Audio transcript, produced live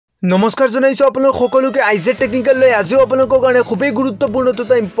নমস্কাৰ জনাইছো আপোনালোক সকলোকে আইজেড টেকনিক্যাল লৈ আজিও আপোনালোকৰ কাৰণে খুবেই গুৰুত্বপূৰ্ণ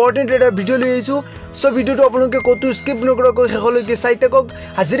তথা ইম্পৰ্টেণ্ট এটা ভিডিঅ' লৈ আহিছো সো ভিডিঅ'টো আপোনালোকে কতো স্কিপ নকৰাকৈ শেষলৈকে চাই থাকক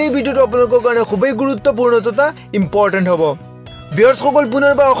আজিৰ এই ভিডিঅ'টো আপোনালোকৰ কাৰণে খুবেই গুৰুত্বপূৰ্ণ তথা ইম্পৰ্টেণ্ট হ'ব ভিউয়াৰ্স সকল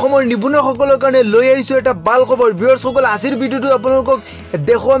পুনৰবাৰ অসমৰ নিবনুৱাসকলৰ কাৰণে লৈ আহিছো এটা ভাল খবৰ ভিউয়াৰ্স সকল আজিৰ ভিডিঅ'টো আপোনালোকক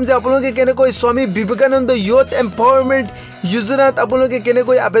দেখুৱাম যে আপোনালোকে কেনেকৈ স্বামী বিবেকানন্দ ইউথ এম্পাৱাৰমেণ্ট যোজনাত আপোনালোকে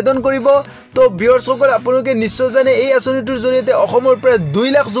কেনেকৈ আবেদন কৰিব তো ভিউয়াৰ্স সকল আপোনালোকে নিশ্চয় জানে এই আঁচনিটোৰ জৰিয়তে অসমৰ পৰা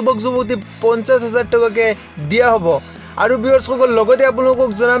 2 লাখ যুৱক যুৱতী 50,000 টকাকে দিয়া হ'ব আৰু ভিউয়াৰ্স সকল লগতে আপোনালোকক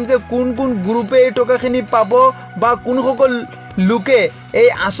জনাম যে কোন কোন গ্ৰুপে এই টকাখিনি পাব বা কোন সকল লুকে এই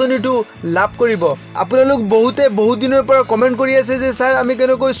আঁচনিটো লাভ কৰিব আপোনালোক বহুত দিনৰ পৰা কমেন্ট কৰি আছে যে স্যাৰ আমি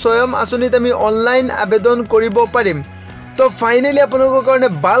কেনেকৈ স্বয়ম আঁচনিত আমি অনলাইন আবেদন কৰিব পাৰিম তো ফাইনালি আপোনালোকৰ কাৰণে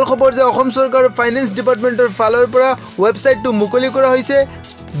ভাল খবৰ যে অসম চৰকাৰৰ ফাইনেন্স ডিপাৰ্টমেণ্টৰ ফালৰ পৰা ৱেবছাইটটো মুকলি কৰা হৈছে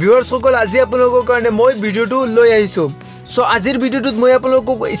ভিউয়াৰ্স সকল আজি আপোনালোকৰ কাৰণে মই ভিডিঅ'টো লৈ আহিছো সো আজিৰ ভিডিঅ'টোত মই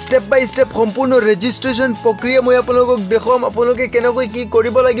আপোনালোকক স্টেপ বাই স্টেপ সম্পূৰ্ণ ৰেজিষ্ট্ৰেচন প্ৰক্ৰিয়া মই আপোনালোকক দেখাম আপোনালোকে কেনেকৈ কি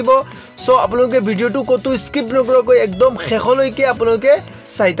কৰিব লাগিব সো আপোনালোকে ভিডিঅ'টো কতো স্কিপ নকৰাকৈ একদম শেষলৈকে আপোনালোকে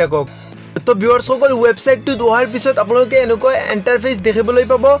চাই থাকক তো ভিউয়াৰ্স সকল ৱেবছাইটটোত অহাৰ পিছত আপোনালোকে এনেকৈ ইন্টাৰফেস দেখিবলৈ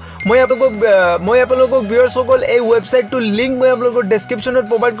পাব মই আপোনালোকক ভিউয়াৰ্স সকল এই ৱেবছাইটটোৰ লিংক মই আপোনালোকৰ ডেসক্ৰিপচনত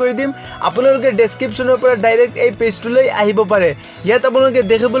প্ৰভাইড কৰি দিম আপোনালোকে ডেসক্ৰিপচনৰ পৰা ডাইৰেক্ট এই পেজটোলৈ আহিব পাৰে ইয়াত আপোনালোকে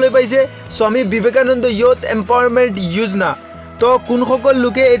দেখিবলৈ পাইছে স্বামী বিবেকানন্দ ইউথ এম্পাৱাৰমেণ্ট যোজনা তো কোন সকল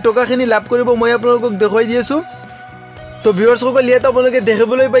লোকে এই টকাখিনি লাভ কৰিব মই আপোনালোকক দেখাই দি আছো তো ভিউয়াৰ্স সকল ইয়াত আপোনালোকে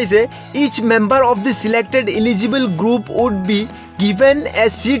দেখিবলৈ পাইছে each member of the selected eligible group would be given a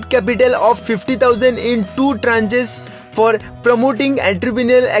seed capital of 50,000 in 2 tranches for promoting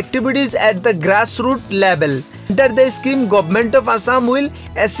entrepreneurial activities at the grassroots level. Under the scheme, Government of Assam will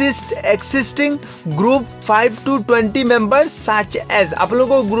assist existing group 5 to 20 members such as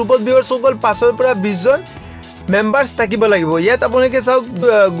আপোনালোকৰ গ্ৰুপত viewers সকল 5 পৰা 20 জন members থাকিব লাগিব ইয়াত আপোনালোকে চাওক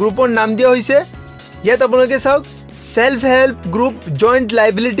গ্ৰুপৰ নাম দিয়া হৈছে ইয়াত আপোনালোকে চাওক Self help group, joint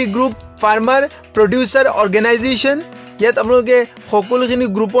liability group, farmer producer organization ইয়াত আপোনালোকে সকলোখিনি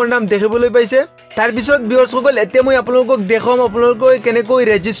গ্ৰুপৰ নাম দেখিবলৈ পাইছে তাৰ পিছত ভিউয়াৰ্স সকল এতিয়া মই আপোনালোকক দেখাম আপোনালোকে কেনেকৈ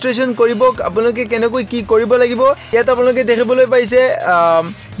ৰেজিষ্ট্ৰেচন কৰিব আপোনালোকে কেনেকৈ কি কৰিব লাগিব ইয়াত আপোনালোকে দেখিবলৈ পাইছে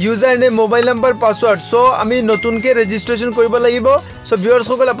user name mobile number password so আমি নতুনকৈ ৰেজিষ্ট্ৰেচন কৰিব লাগিব সো ভিউয়াৰ্স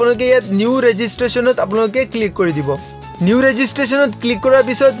সকল আপোনালোকে ইয়াত নিউ ৰেজিষ্ট্ৰেচনত আপোনালোকে ক্লিক কৰি দিব নিউ ৰেজিষ্ট্ৰেচনত ক্লিক কৰাৰ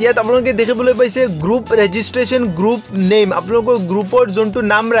পিছত ইয়াত আপোনালোকে দেখিবলৈ পাইছে গ্ৰুপ ৰেজিষ্ট্ৰেচন গ্ৰুপ নেম আপোনালোকৰ গ্ৰুপৰ যোনটো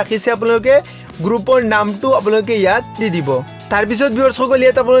নাম ৰাখিছে আপোনালোকে গ্ৰুপৰ নামটো আপোনালোকে ইয়াত দি দিব তাৰ পিছত ভিউয়াৰ্স সকল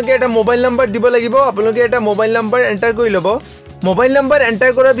ইয়াত আপোনালোকে এটা মোবাইল নম্বৰ দিব লাগিব আপোনালোকে এটা মোবাইল নম্বৰ এন্টাৰ কৰি ল'ব মোবাইল নম্বৰ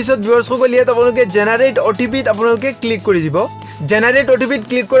এন্টাৰ কৰাৰ পিছত ভিউয়াৰ্স সকল ইয়াত আপোনালোকে জেনাৰেট ওটিপিত আপোনালোকে ক্লিক কৰি দিব জেনাৰেট ওটিপিত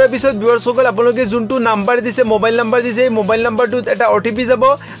ক্লিক কৰাৰ পিছত ভিউয়াৰ্স সকল আপোনালোকে যোনটো নম্বৰ দিছে মোবাইল নম্বৰ দিছে মোবাইল নম্বৰটোত এটা ওটিপি যাব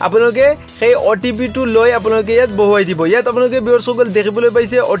আপোনালোকে সেই ওটিপিটো লৈ আপোনালোকে ইয়াত বহুৱাই দিব ইয়াত আপোনালোকে ভিউয়াৰ্স সকল দেখিবলৈ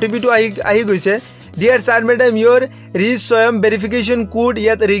পাইছে ওটিপিটো আহি গৈছে Dear sir madam your Svayem verification code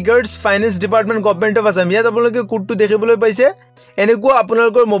yet regards finance department government of Assam yet আপোনালোকে কোডটো দেখিবলৈ পাইছে এনেকুৱা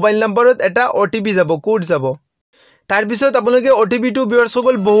আপোনালোকৰ মোবাইল নম্বৰত এটা ওটিপি যাব কোড যাব তাৰ পিছত আপোনালোকে ওটিপিটো ভিউয়াৰ্স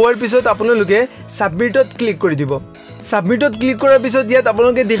সকল বহুৱাৰ পিছত আপোনালোকে সাবমিটত ক্লিক কৰি দিব সাবমিটত ক্লিক কৰাৰ পিছত ইয়াত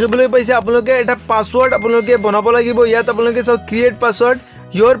আপোনালোকে দেখিবলৈ পাইছে আপোনালোকে এটা পাসওয়াৰ্ড আপোনালোকে বনাব লাগিব ইয়াত আপোনালোকে চাওক create password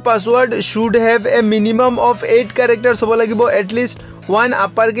your password should have a minimum of 8 characters হ'ব লাগিব at least one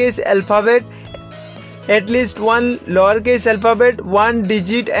uppercase alphabet at least one lowercase alphabet one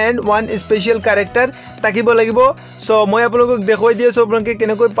digit and one special character থাকিব লাগিব সো মই আপোনালোকক দেখুৱাই দিছো আপোনালোকে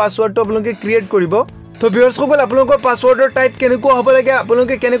কেনেকৈ পাসওয়াৰ্ডটো আপোনালোকে ক্ৰিয়েট কৰিব তো ভিউয়াৰ্স সকল আপোনালোকৰ পাসওয়াৰ্ডৰ টাইপ কেনেকুৱা হ'ব লাগে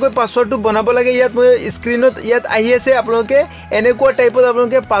আপোনালোকে কেনেকৈ পাসওয়াৰ্ডটো বনাব লাগে ইয়াত মই স্ক্ৰিনত ইয়াত আহি আছে আপোনালোকে এনেকুৱা টাইপত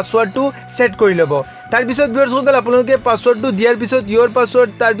আপোনালোকে পাসওয়াৰ্ডটো সেট কৰি ল'ব তাৰ পিছত ভিউয়াৰ্স সকল আপোনালোকে পাসওয়াৰ্ডটো দিয়াৰ পিছত ইওৰ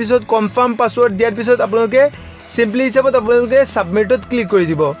পাসওয়াৰ্ড তাৰ পিছত কনফাৰ্ম পাসওয়াৰ্ড দিয়াৰ পিছত আপোনালোকে সিম্পলি হিচাপত আপোনালোকে সাবমিটত ক্লিক কৰি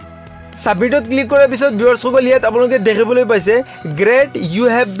দিব সাবমিটত ক্লিক কৰাৰ পিছত ভিউয়াৰ্স সকল ইয়াত আপোনালোকে দেখিবলৈ পাইছে great U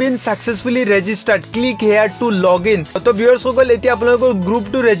have been successfully registered click hair two log in তো ভিউয়াৰ্স সকল এতিয়া আপোনালোকৰ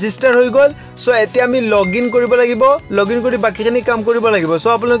গ্ৰুপটো ৰেজিষ্টাৰ হৈ গল সো এতিয়া আমি লগ ইন কৰিব লাগিব লগ ইন কৰি বাকিখিনি কাম কৰিব লাগিব সো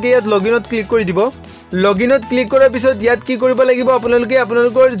আপোনালোকে ইয়াত লগ ইনত ক্লিক কৰি দিব লগ ইনত ক্লিক কৰাৰ পিছত ইয়াত কি কৰিব লাগিব আপোনালোকে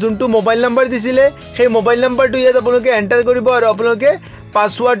আপোনালোকৰ যোনটো মোবাইল নম্বৰ দিছিলে সেই মোবাইল নম্বৰটো ইয়াত আপোনালোকে এন্টাৰ কৰিব আৰু আপোনালোকে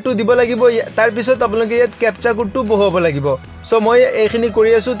পাসওয়াৰ্ডটো দিব লাগিব তাৰ পিছত আপোনালোকে ইয়াত ক্যাপচা কোডটো বহুৱাব লাগিব সো মই এইখিনি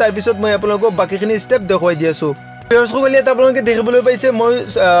কৰি আছো তাৰ পিছত মই আপোনালোকক বাকিখিনি স্টেপ দেখাই দি আছো ভিউয়াৰ্স সকল ইয়াত আপোনালোকে দেখিবলৈ পাইছে মই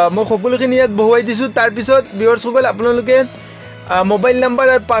সকলোখিনি ইয়াত বহুৱাই দিছো তাৰ পিছত ভিউয়াৰ্স সকল আপোনালোকে মোবাইল নম্বৰ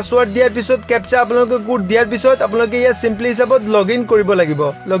আৰু পাসওয়াৰ্ড দিয়াৰ পিছত ক্যাপচা আপোনালোকে কোড দিয়াৰ পিছত আপোনালোকে ইয়াত সিম্পলি হিচাপত লগইন কৰিব লাগিব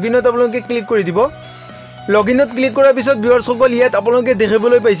লগইনত আপোনালোকে ক্লিক কৰি দিব লগইনত ক্লিক কৰাৰ পিছত ভিউয়াৰ্স সকল ইয়াত আপোনালোকে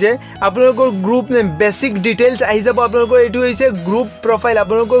দেখিবলৈ পাইছে আপোনালোকৰ গ্ৰুপ নেম বেসিক ডিটেইলছ আহি যাব আপোনালোকৰ এটো হৈছে গ্ৰুপ প্ৰফাইল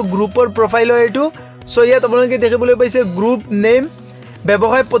আপোনালোকৰ গ্ৰুপৰ প্ৰফাইল হয় এটো সো ইয়াত আপোনালোকে দেখিবলৈ পাইছে গ্ৰুপ নেম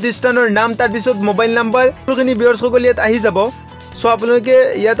ব্যৱসায় প্ৰতিষ্ঠানৰ নাম তাৰ পিছত মোবাইল নাম্বাৰ সকলোখিনি ভিউৱাৰ্ছসকল ইয়াত আহি যাব সো আপোনালোকে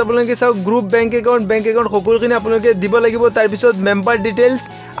ইয়াত আপোনালোকে চাওক গ্ৰুপ বেংক একাউণ্ট সকলোখিনি আপোনালোকে দিব লাগিব তাৰ পিছত মেম্বাৰ ডিটেইলছ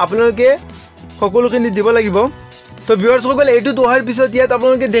আপোনালোকে সকলোখিনি দিব লাগিব তো ভিউৱাৰ্ছসকল এইটো অহাৰ পিছত ইয়াত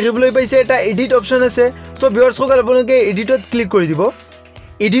আপোনালোকে দেখিবলৈ পাইছে এটা এডিট অপশ্যন আছে তো ভিউৱাৰ্ছসকল আপোনালোকে এডিটত ক্লিক কৰি দিব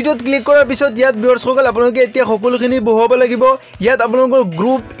এডিটত ক্লিক কৰাৰ পিছত ইয়াত ভিউৱাৰ্ছসকল আপোনালোকে এতিয়া সকলোখিনি বহুৱাব লাগিব ইয়াত আপোনালোকৰ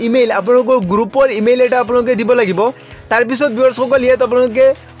গ্ৰুপ ইমেইল আপোনালোকৰ গ্ৰুপৰ ইমেইল এটা আপোনালোকে দিব লাগিব তাৰ পিছত ভিউৱাৰ্ছসকল ইয়াত আপোনালোকে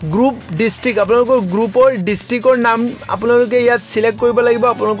গ্ৰুপ ডিস্ট্ৰিক্ট আপোনালোকৰ গ্ৰুপৰ ডিস্ট্ৰিক্টৰ নাম আপোনালোকে ইয়াত সিলেক্ট কৰিব লাগিব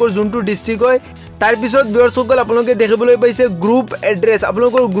আপোনালোকৰ যোনটো ডিস্ট্ৰিক্ট হয় তাৰ পিছত ভিউৱাৰ্ছসকল আপোনালোকে দেখিবলৈ পাইছে গ্ৰুপ এড্ৰেছ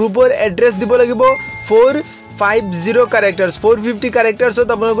আপোনালোকৰ গ্ৰুপৰ এড্ৰেছ দিব লাগিব 450 characters 450 characters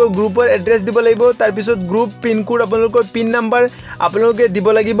আপোনালোকৰ গ্ৰুপৰ এড্ৰেছ দিব লাগিব তাৰ পিছত গ্ৰুপ পিন কোড আপোনালোকৰ পিন নাম্বাৰ আপোনালোকে দিব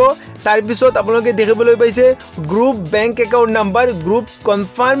লাগিব তাৰ পিছত আপোনালোকে দেখিবলৈ পাইছে group bank account number group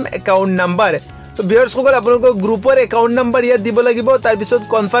confirm account number তো ভিউৱাৰ্ছসকল আপোনালোকৰ গ্ৰুপৰ একাউণ্ট নাম্বাৰ ইয়াত দিব লাগিব তাৰ পিছত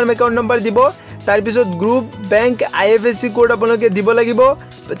কনফাৰ্ম একাউণ্ট নাম্বাৰ দিব তাৰ পিছত গ্ৰুপ বেংক IFSC কোড আপোনালোকে দিব লাগিব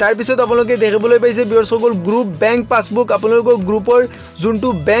তাৰ পিছত আপোনালোকে দেখিবলৈ পাইছে ভিউৱাৰ্ছসকল গ্ৰুপ বেংক পাছবুক আপোনালোকৰ গ্ৰুপৰ যোনটো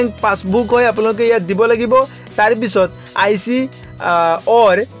বেংক পাছবুক হয় আপোনালোকে ইয়াত দিব লাগিব তাৰ পিছত IC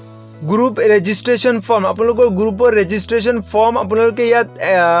অৰ গ্ৰুপ ৰেজিষ্ট্ৰেশ্যন ফৰ্ম আপোনালোকৰ গ্ৰুপৰ ৰেজিষ্ট্ৰেশ্যন ফৰ্ম আপোনালোকে ইয়াত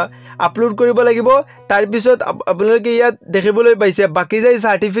আপলোড কৰিব লাগিব তাৰ পিছত আপোনালোকে ইয়াত দেখিবলৈ পাইছে বাকি যায়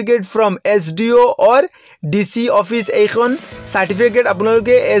certificate from SDO or DC office এইখন সাৰ্টিফিকেট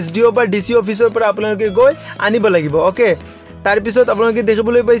আপোনালোকে SDO বা DC অফিসৰ পৰা আপোনালোকে গৈ আনিব লাগিব ওকে তাৰ পিছত আপোনালোকে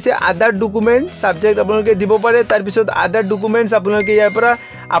দেখিবলৈ পাইছে আদাৰ ডকুমেন্ট সাবজেক্ট আপোনালোকে দিব পাৰে তাৰ পিছত আদাৰ ডকুমেন্টস আপোনালোকে ইয়াৰ পৰা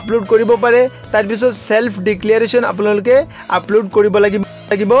আপলোড কৰিব পাৰে তাৰ পিছত সেলফ ডিক্লেৰেশ্যন আপোনালোকে আপলোড কৰিব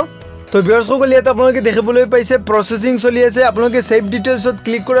লাগিব তো ভিউৱাৰ্ছসকল ইয়াত আপোনালোকে দেখিবলৈ পাইছে প্ৰসেসিং চলি আছে আপোনালোকে সেভ ডিটেইলছত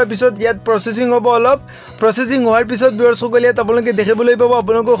ক্লিক কৰাৰ পিছত ইয়াত প্ৰসেসিং হ'ব অলপ প্ৰসেসিং হোৱাৰ পিছত ভিউৱাৰ্ছসকল ইয়াত আপোনালোকে দেখিবলৈ পাব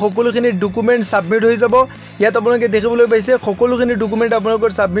আপোনালোকৰ সকলোখিনি ডকুমেন্ট সাবমিট হৈ যাব ইয়াত আপোনালোকে দেখিবলৈ পাইছে সকলোখিনি ডকুমেন্ট আপোনালোকৰ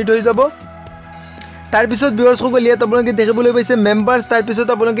সাবমিট হৈ যাব তাৰ পিছত ভিউৱাৰ্ছসকল ইয়াত আপোনালোকে দেখিবলৈ পাইছে মেম্বাৰ্ছ তাৰ পিছত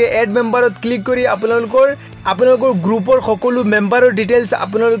আপোনালোকে এড মেম্বাৰত ক্লিক কৰি আপোনালোকৰ গ্ৰুপৰ সকলো মেম্বাৰৰ ডিটেইলছ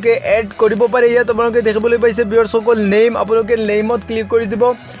আপোনালোকে এড কৰিব পাৰে ইয়াত আপোনালোকে দেখিবলৈ পাইছে ভিউৱাৰ্ছসকল নেম আপোনালোকে নেমত ক্লিক কৰি দিব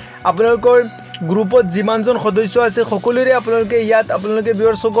আপোনালোকৰ গ্ৰুপত যিমানজন সদস্য আছে সকলোৰে আপোনালোকে ইয়াত আপোনালোকে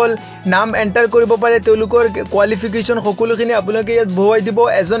ভিউৱাৰ্ছসকল নাম এন্টাৰ কৰিব পাৰে তেওঁলোকৰ কোৱালিফিকেশ্যন সকলোখিনি আপোনালোকে ইয়াত বহুৱাই দিব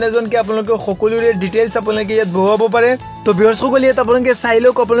এজনকে আপোনালোকে সকলোৰে ডিটেইলছ আপোনালোকে ইয়াত বহুৱাব পাৰে তো ভিউৱাৰ্ছসকল ইয়াত আপোনালোকে চাই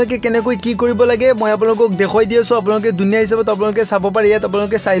লওক আপোনালোকে কেনেকৈ কি কৰিব লাগে মই আপোনালোকক দেখুৱাই দি আছো আপোনালোকে দুনিয়া হিচাপত আপোনালোকে চাব পাৰে ইয়াত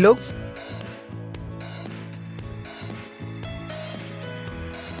আপোনালোকে চাই লওক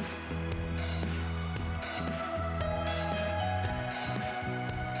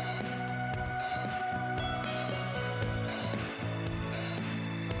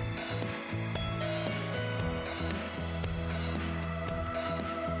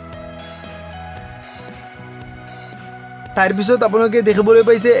তাৰ পিছত আপোনালোকে দেখিবলৈ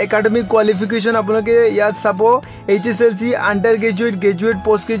পাইছে একাডেমিক কোৱালিফিকেশ্যন আপোনালোকে ইয়াত চাব HSLC আন্ডাৰ গ্ৰেজুৱেট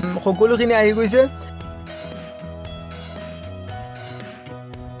পোষ্ট সকলোখিনি আহি গৈছে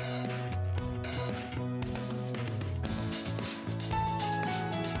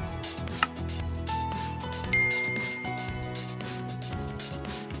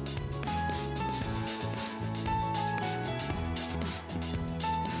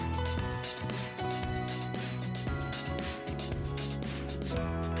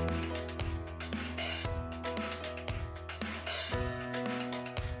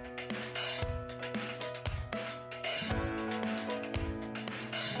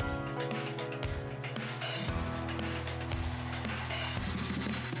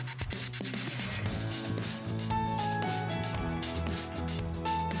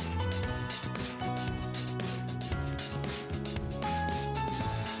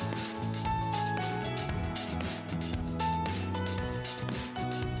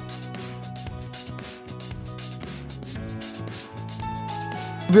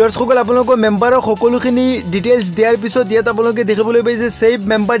ভিউৱাৰ্ছসকল আপোনালোকৰ মেম্বাৰৰ সকলোখিনি ডিটেইলছ দিয়াৰ পিছত ইয়াত আপোনালোকে দেখিবলৈ পাইছে সেভ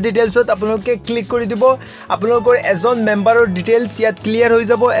মেম্বাৰ ডিটেইলছত আপোনালোকে ক্লিক কৰি দিব আপোনালোকৰ এজন মেম্বাৰৰ ডিটেইলছ ইয়াত ক্লিয়াৰ হৈ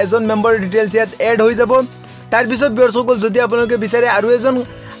যাব এজন মেম্বাৰৰ ডিটেইলছ ইয়াত এড হৈ যাব তাৰ পিছত ভিউৱাৰ্ছসকল যদি আপোনালোকে বিচাৰে আৰু এজন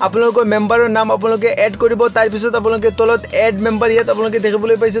আপোনালোকৰ মেম্বাৰৰ নাম আপোনালোকে এড কৰিব তাৰ পিছত আপোনালোকে তলত এড মেম্বাৰ ইয়াত আপোনালোকে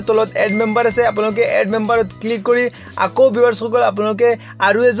দেখিবলৈ পাইছে তলত এড মেম্বাৰ আছে আপোনালোকে এড মেম্বাৰত ক্লিক কৰি আকৌ ভিউৱাৰ্ছসকল আপোনালোকে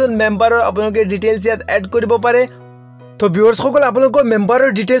আৰু এজন মেম্বাৰৰ আপোনালোকে ডিটেইলছ ইয়াত এড কৰিব পাৰে তো ভিউৱাৰ্ছসকল আপোনালোকৰ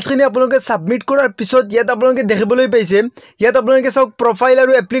মেম্বাৰৰ ডিটেইলছখিনি আপোনালোকে সাবমিট কৰাৰ পিছত ইয়াত আপোনালোকে দেখিবলৈ পাইছে ইয়াত আপোনালোকে চাওক প্ৰফাইল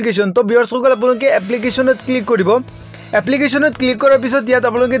আৰু এপ্লিকেশ্যন তো ভিউৱাৰ্ছসকল আপোনালোকে এপ্লিকেশ্যনত ক্লিক কৰিব এপ্লিকেশ্যনত ক্লিক কৰাৰ পিছত ইয়াত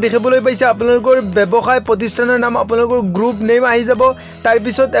আপোনালোকে দেখিবলৈ পাইছে আপোনালোকৰ ব্যৱসায় প্ৰতিষ্ঠানৰ নাম আপোনালোকৰ গ্ৰুপ নেম আহি যাব তাৰ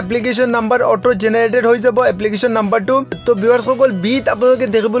পিছত এপ্লিকেশ্যন নাম্বাৰ অটো জেনেৰেটেড হৈ যাব এপ্লিকেশ্যন নাম্বাৰটো তো ভিউৱাৰ্ছসকল বিত আপোনালোকে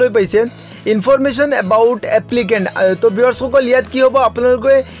দেখিবলৈ পাইছে ইনফৰমেশ্যন এবাউট এপ্লিকেণ্ট। তো ভিউৱাৰ্ছসকল ইয়াত কি হ'ব,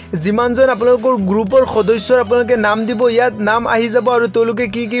 আপোনালোকে যিমানজন আপোনালোকৰ গ্ৰুপৰ সদস্যৰ আপোনালোকে নাম দিব, ইয়াত নাম আহি যাব আৰু তেওঁলোকে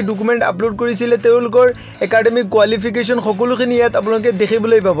কি কি ডকুমেণ্ট আপলোড কৰিছিলে, তেওঁলোকৰ একাডেমিক কোৱালিফিকেশ্যন সকলোখিনি ইয়াত আপোনালোকে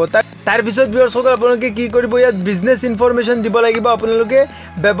দেখিবলৈ পাব। তাৰপিছত ভিউৱাৰ্ছসকল আপোনালোকে কি কৰিব, ইয়াত বিজনেছ ইনফৰমেশ্যন দিব লাগিব, আপোনালোকে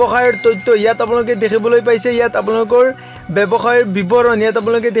ব্যৱসায়ৰ তথ্য ইয়াত আপোনালোকে দেখিবলৈ পাইছে। ইয়াত আপোনালোকৰ ব্যৱসায়ৰ বিৱৰণ ইয়াত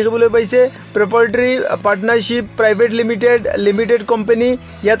আপোনালোকে দেখিবলৈ পাইছে। প্ৰপাৰ্টাৰী পাৰ্টনাৰশ্বিপ, প্ৰাইভেট লিমিটেড কোম্পানী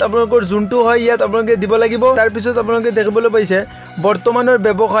ইয়াত আপোনালোকৰ যোনটো হয় ইয়াত আপোনালোকে দিব লাগিব। তাৰপিছত আপোনালোকে দেখিবলৈ পাইছে বৰ্তমানৰ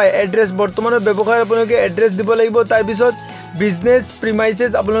ব্যৱসায় এড্ৰেছ, বৰ্তমানৰ ব্যৱসায়ৰ আপোনালোকে এড্ৰেছ দিব লাগিব। তাৰপিছত বিজনেছ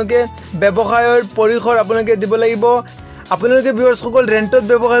প্ৰিমাইচেছ আপোনালোকে ব্যৱসায়ৰ পৰিসৰ আপোনালোকে দিব লাগিব। আপোনালোকে ভিউৱাৰ্ছসকল ৰেণ্টত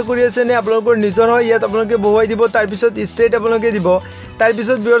ব্যৱসায় কৰি আছে নে আপোনালোকৰ নিজৰ হয়, ইয়াত আপোনালোকে বহুৱাই দিব। তাৰপিছত ষ্টেট আপোনালোকে দিব।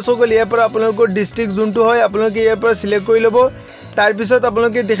 তাৰপিছত ভিউৱাৰ্ছসকল ইয়াৰ পৰা আপোনালোকৰ ডিষ্ট্ৰিক্ট যোনটো হয় আপোনালোকে ইয়াৰ পৰা চিলেক্ট কৰি ল'ব। তাৰপিছত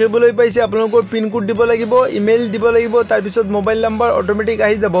আপোনালোকে দেখিবলৈ পাইছে আপোনালোকৰ পিনক'ড দিব লাগিব, ইমেইল দিব লাগিব। তাৰপিছত মোবাইল নাম্বাৰ অট'মেটিক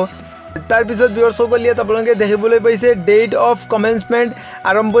আহি যাব। তাৰপিছত ভিউৱাৰ্ছসকল ইয়াত আপোনালোকে দেখিবলৈ পাইছে ডেট অফ কমেন্সমেণ্ট,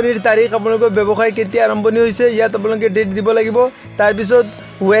 আৰম্ভণিৰ তাৰিখ, আপোনালোকৰ ব্যৱসায় কেতিয়া আৰম্ভণি হৈছে ইয়াত আপোনালোকে ডেট দিব লাগিব। তাৰপিছত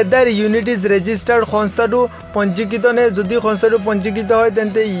ৱেডাৰ ইউনিট ইজ ৰেজিষ্টাৰ্ড, সংস্থাটো পঞ্জীকৃত নে, যদি সংস্থাটো পঞ্জীকৃত হয়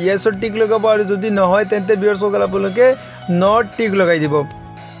তেন্তে য়েছৰ টিক লগাব আৰু যদি নহয় তেন্তে ভিউৱাৰ্ছসকল আপোনালোকে নট টিক লগাই দিব।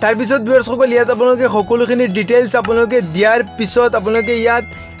 তাৰপিছত ভিউৱাৰ্ছসকল ইয়াত আপোনালোকে সকলোখিনি ডিটেইলছ আপোনালোকে দিয়াৰ পিছত আপোনালোকে ইয়াত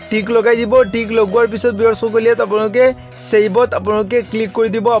টিক লগাই দিব। টিক লগোৱাৰ পিছত ভিউৱাৰ্ছসকল ইয়াত আপোনালোকে ছেভত আপোনালোকে ক্লিক কৰি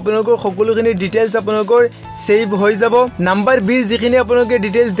দিব। আপোনালোকৰ সকলোখিনি ডিটেইলছ আপোনালোকৰ ছেভ হৈ যাব। নাম্বাৰ বিৰ যিখিনি আপোনালোকে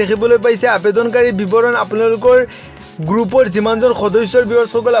ডিটেইলছ দেখিবলৈ পাইছে আবেদনকাৰী বিৱৰণ, আপোনালোকৰ গ্ৰুপৰ যিমানজন সদস্যৰ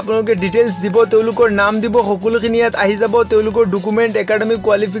ভিউৱাৰ্ছসকল আপোনালোকে ডিটেইলছ দিব, তেওঁলোকৰ নাম দিব, সকলোখিনি ইয়াত আহি যাব। তেওঁলোকৰ ডকুমেণ্ট, একাডেমিক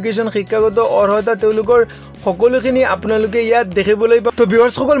কোৱালিফিকেশ্যন, শিক্ষাগত অৰ্হতা, তেওঁলোকৰ সকলোখিনি আপোনালোকে ইয়াত দেখিবলৈ পাব। তো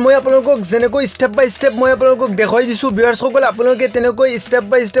ভিউৱাৰ্ছসকল মই আপোনালোকক যেনেকৈ ষ্টেপ বাই ষ্টেপ মই আপোনালোকক দেখুৱাই দিছোঁ, ভিউৱাৰ্ছসকল আপোনালোকে তেনেকৈ ষ্টেপ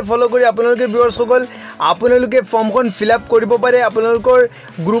বাই ষ্টেপ ফ'ল' কৰি আপোনালোকে ভিউৱাৰ্ছসকল আপোনালোকে ফৰ্মখন ফিল আপ কৰিব পাৰে। আপোনালোকৰ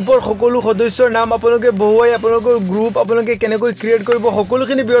গ্ৰুপৰ সকলো সদস্যৰ নাম আপোনালোকে বহুৱাই আপোনালোকৰ গ্ৰুপ আপোনালোকে কেনেকৈ ক্ৰিয়েট কৰিব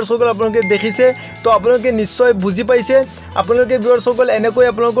সকলোখিনি ভিউৱাৰ্ছসকল আপোনালোকে দেখিছে। তো আপোনালোকে নিশ্চয় বুজি পাইছে। আপোনালোকে ভিউৱাৰ্ছসকল এনেকৈ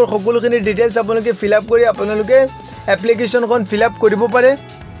আপোনালোকৰ সকলোখিনি ডিটেইলছ আপোনালোকে ফিল আপ কৰি আপোনালোকে এপ্লিকেশ্যনখন ফিল আপ কৰিব পাৰে।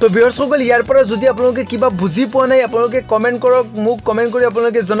 তো ভিউৱাৰ্ছসকল ইয়াৰ পৰা যদি আপোনালোকে কিবা বুজি পোৱা নাই আপোনালোকে কমেণ্ট কৰক, মোক কমেণ্ট কৰি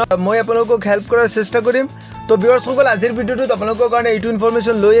আপোনালোকে জনাওক, মই আপোনালোকক হেল্প কৰাৰ চেষ্টা কৰিম। তো ভিউৱাৰ্ছসকল আজিৰ ভিডিঅ'টোত আপোনালোকৰ কাৰণে এইটো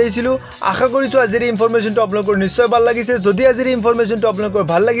ইনফৰমেশ্যন লৈ আহিছিলোঁ। আশা কৰিছোঁ আজিৰ ইনফৰমেশ্যনটো আপোনালোকৰ নিশ্চয় ভাল লাগিছে। যদি আজিৰ ইনফৰমেশ্যনটো আপোনালোকৰ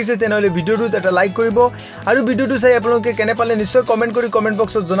ভাল লাগিছে তেনেহ'লে ভিডিঅ'টোত এটা লাইক কৰিব আৰু ভিডিঅ'টো চাই আপোনালোকে কেনে পালে নিশ্চয় কমেণ্ট কৰি কমেণ্ট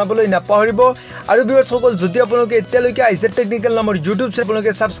বক্সত জনাবলৈ নাপাহৰিব। আৰু ভিউৱাৰ্ছসকল যদি আপোনালোকে এতিয়ালৈকে আইজেড টেকনিকেল নামৰ ইউটিউব চেনেল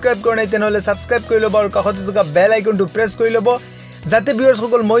আপোনালোকে ছাবস্ক্ৰাইব কৰা নাই তেনেহ'লে ছাবস্ক্ৰাইব কৰি ল'ব আৰু কাষতে থকা বেল আইকনটো প্ৰেছ কৰি ল'ব, যাতে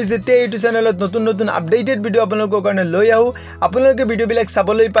ভিউৱাৰ্ছসকল মই যেতিয়া এইটো চেনেলত নতুন নতুন আপডেটেড ভিডিঅ' আপোনালোকৰ কাৰণে লৈ আহোঁ আপোনালোকে ভিডিঅ'বিলাক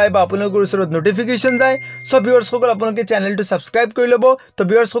চাবলৈ পায় বা আপোনালোকৰ ওচৰত নটিফিকেশ্যন যায়। চ' ভিউৱাৰ্ছসকল আপোনালোকে চেনেলটো ছাবস্ক্ৰাইব কৰি ল'ব। তো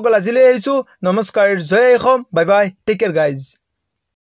ভিউৱাৰ্ছসকল আজিলৈ আহিছোঁ, নমস্কাৰ, জয় Assam, bye bye, tech care guys.